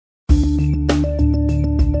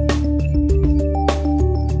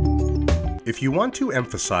If you want to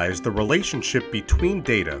emphasize the relationship between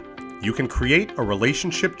data, you can create a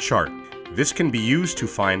relationship chart. This can be used to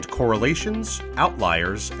find correlations,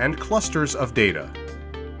 outliers, and clusters of data.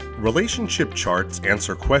 Relationship charts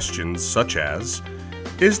answer questions such as,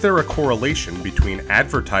 is there a correlation between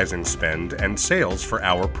advertising spend and sales for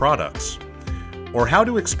our products? Or how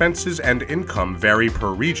do expenses and income vary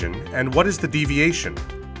per region, and what is the deviation?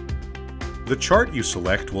 The chart you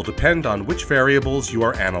select will depend on which variables you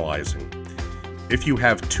are analyzing. If you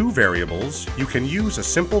have two variables, you can use a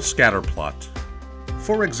simple scatter plot.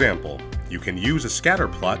 For example, you can use a scatter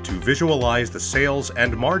plot to visualize the sales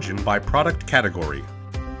and margin by product category.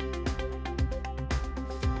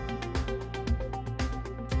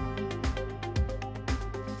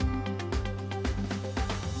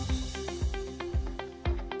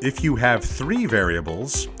 If you have three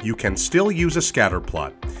variables, you can still use a scatter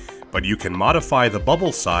plot, but you can modify the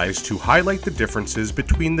bubble size to highlight the differences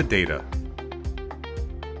between the data.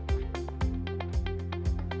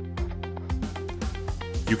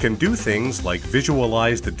 You can do things like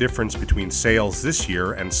visualize the difference between sales this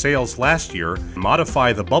year and sales last year, and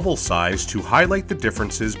modify the bubble size to highlight the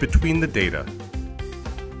differences between the data.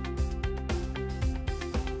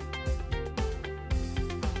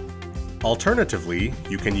 Alternatively,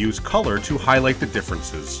 you can use color to highlight the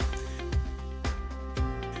differences.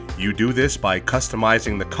 You do this by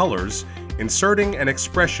customizing the colors, inserting an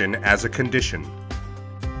expression as a condition.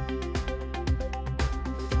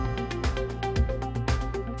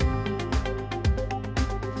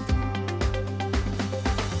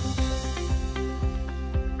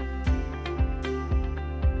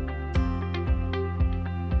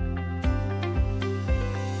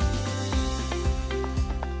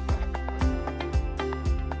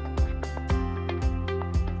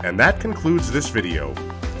 And that concludes this video.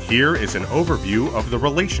 Here is an overview of the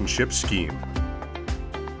relationship scheme.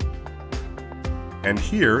 And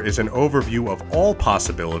here is an overview of all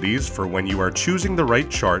possibilities for when you are choosing the right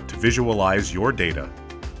chart to visualize your data.